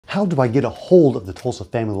How do I get a hold of the Tulsa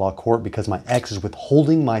Family Law Court because my ex is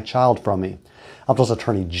withholding my child from me? I'm Tulsa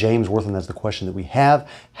attorney James Wortham. That's the question that we have.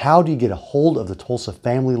 How do you get a hold of the Tulsa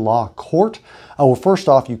Family Law Court? Well, first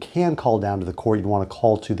off, you can call down to the court. You'd want to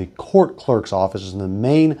call to the court clerk's office. It's the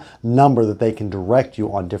main number that they can direct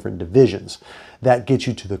you on different divisions. That gets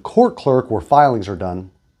you to the court clerk where filings are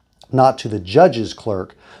done, not to the judge's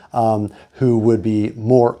clerk, who would be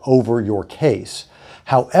more over your case.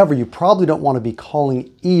 However, you probably don't want to be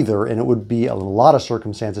calling either, and it would be, in a lot of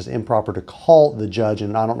circumstances, improper to call the judge,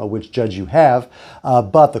 and I don't know which judge you have,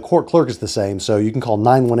 but the court clerk is the same, so you can call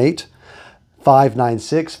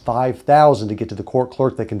 918-596-5000 to get to the court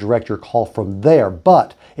clerk. They can direct your call from there.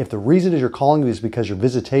 But if the reason is you're calling is because your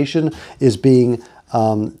visitation is being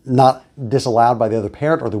not disallowed by the other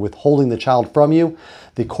parent, or they're withholding the child from you,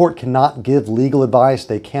 the court cannot give legal advice.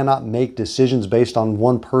 They cannot make decisions based on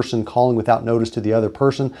one person calling without notice to the other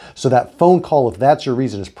person. So that phone call, if that's your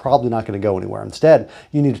reason, is probably not going to go anywhere. Instead,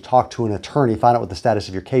 you need to talk to an attorney, find out what the status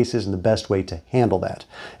of your case is and the best way to handle that.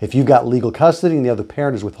 If you've got legal custody and the other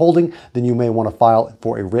parent is withholding, then you may want to file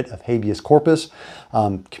for a writ of habeas corpus.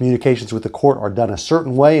 Communications with the court are done a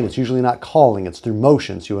certain way, and it's usually not calling, it's through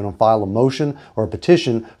motions. You want to file a motion or a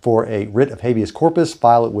petition for a writ of habeas corpus,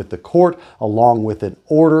 file it with the court along with an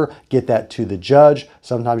order, get that to the judge.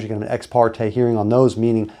 Sometimes you can have an ex parte hearing on those,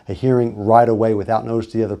 meaning a hearing right away without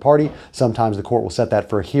notice to the other party. Sometimes the court will set that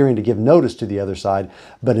for a hearing to give notice to the other side.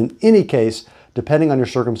 But in any case, depending on your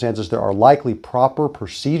circumstances, there are likely proper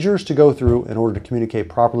procedures to go through in order to communicate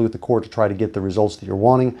properly with the court to try to get the results that you're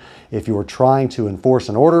wanting. If you are trying to enforce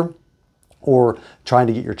an order or trying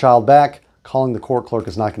to get your child back, calling the court clerk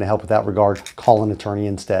is not going to help with that regard. Call an attorney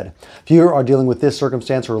instead. If you are dealing with this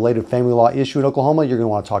circumstance or related family law issue in Oklahoma, you're going to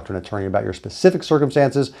want to talk to an attorney about your specific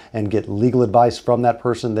circumstances and get legal advice from that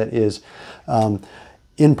person that is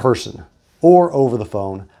in person or over the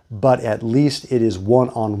phone. But at least it is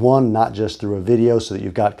one-on-one, not just through a video, so that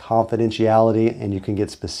you've got confidentiality and you can get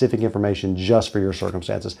specific information just for your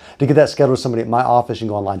circumstances. To get that scheduled with somebody at my office, you can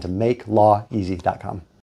go online to makelawEasy.com.